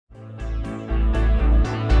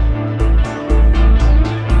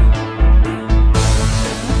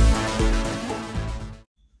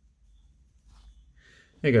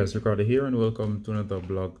Hey guys, Ricardo here and welcome to another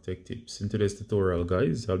blog tech tips. In today's tutorial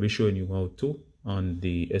guys, I'll be showing you how to on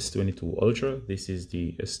the S22 Ultra. This is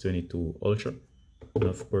the S22 Ultra and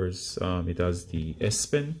of course it has the S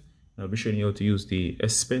Pen. I'll be showing you how to use the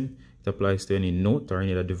S Pen. It applies to any Note or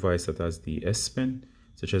any other device that has the S Pen,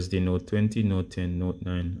 such as the Note 20, Note 10, Note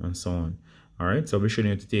 9 and so on. Alright, so I'll be showing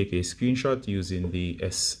you how to take a screenshot using the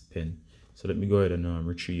S Pen. So let me go ahead and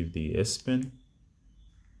retrieve the S Pen.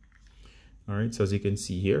 Alright, so as you can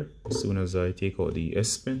see here, as soon as I take out the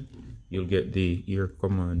S Pen, you'll get the ear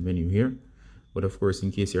command menu here. But of course,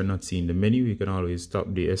 in case you're not seeing the menu, you can always tap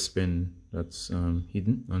the S Pen that's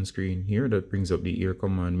hidden on screen here. That brings up the ear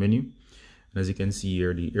command menu. And as you can see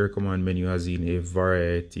here, the ear command menu has in a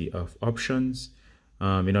variety of options.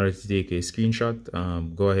 In order to take a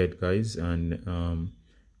screenshot, go ahead guys and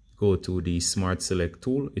go to the Smart Select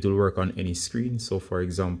tool. It will work on any screen. So for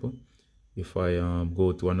example, if I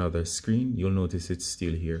go to another screen, you'll notice it's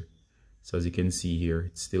still here. So as you can see here,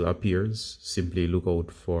 it still appears. Simply look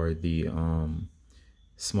out for the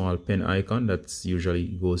small pen icon that usually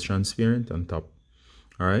goes transparent on top.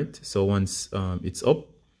 Alright, so once it's up,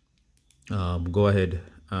 go ahead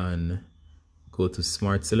and go to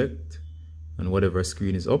Smart Select, and whatever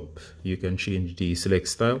screen is up, you can change the select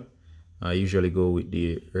style. I usually go with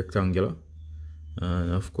the rectangular,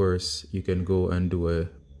 and of course you can go and do a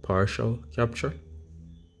partial capture,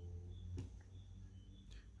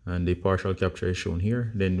 and the partial capture is shown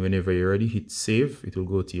here. Then whenever you're ready, hit save. It will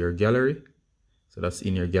go to your gallery, so that's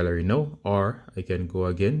in your gallery now. Or I can go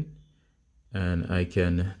again and I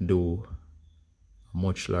can do a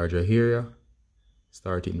much larger area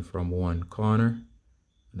starting from one corner,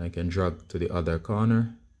 and I can drag to the other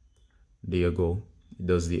corner. There you go, it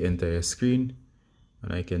does the entire screen,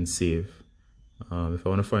 and I can save. If I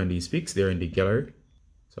want to find these pics, they're in the gallery.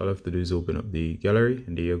 So all I have to do is open up the gallery,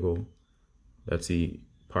 and there you go. That's the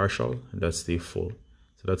partial, and that's the full.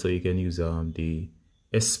 So that's how you can use the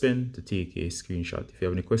S Pen to take a screenshot. If you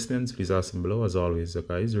have any questions, please ask them below. As always,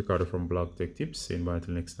 guys, Ricardo from Blog Tech Tips, saying bye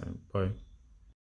until next time. Bye.